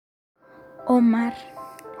Oh mar,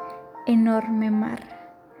 enorme mar,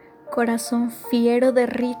 corazón fiero de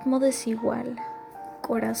ritmo desigual,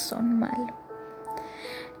 corazón malo.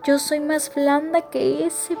 Yo soy más blanda que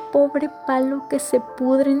ese pobre palo que se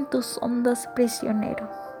pudre en tus ondas prisionero.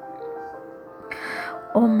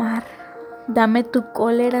 Oh mar, dame tu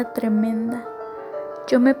cólera tremenda.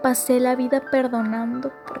 Yo me pasé la vida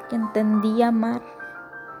perdonando porque entendí amar.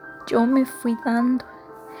 Yo me fui dando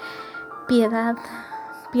piedad,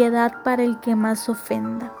 piedad para el que más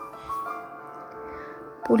ofenda.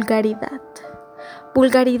 Vulgaridad,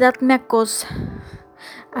 vulgaridad me acosa.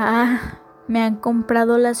 Me han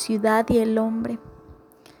comprado la ciudad y el hombre.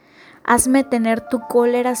 Hazme tener tu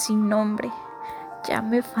cólera sin nombre. Ya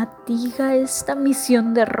me fatiga esta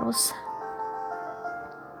misión de rosa.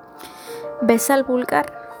 ¿Ves al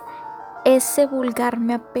vulgar? Ese vulgar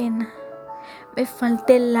me apena. Me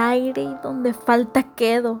falta el aire y donde falta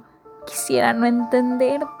quedo. Quisiera no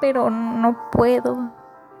entender, pero no puedo.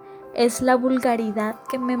 Es la vulgaridad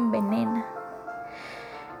que me envenena.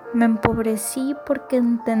 Me empobrecí porque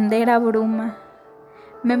entender abruma.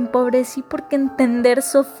 Me empobrecí porque entender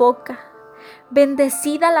sofoca.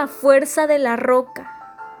 Bendecida la fuerza de la roca.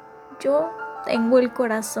 Yo tengo el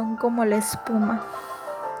corazón como la espuma.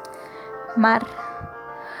 Mar,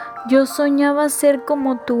 yo soñaba ser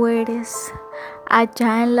como tú eres,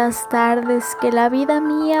 allá en las tardes que la vida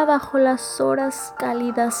mía bajo las horas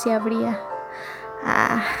cálidas se abría.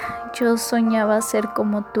 Yo soñaba ser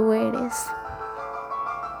como tú eres.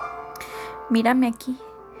 Mírame aquí,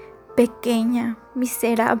 pequeña,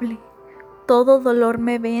 miserable, todo dolor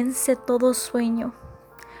me vence, todo sueño.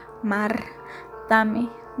 Mar, dame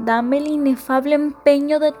el inefable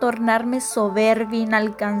empeño de tornarme soberbia,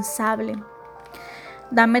 inalcanzable.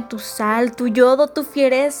 Dame tu sal, tu yodo, tu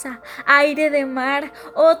fiereza, aire de mar,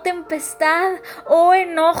 oh tempestad, oh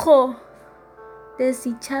enojo.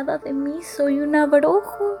 Desdichada de mí soy un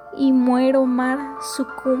abrojo y muero, mar,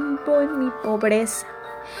 sucumbo en mi pobreza.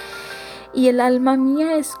 Y el alma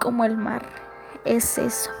mía es como el mar, es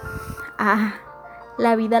eso.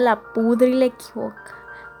 La vida la pudre y la equivoca.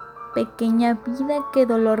 Pequeña vida que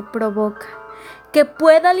dolor provoca, que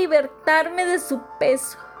pueda libertarme de su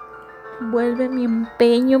peso. Vuelve mi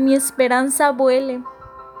empeño, mi esperanza vuele.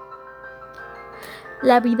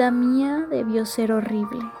 La vida mía debió ser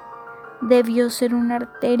horrible, debió ser una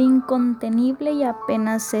arteria incontenible y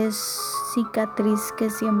apenas es cicatriz que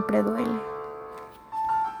siempre duele.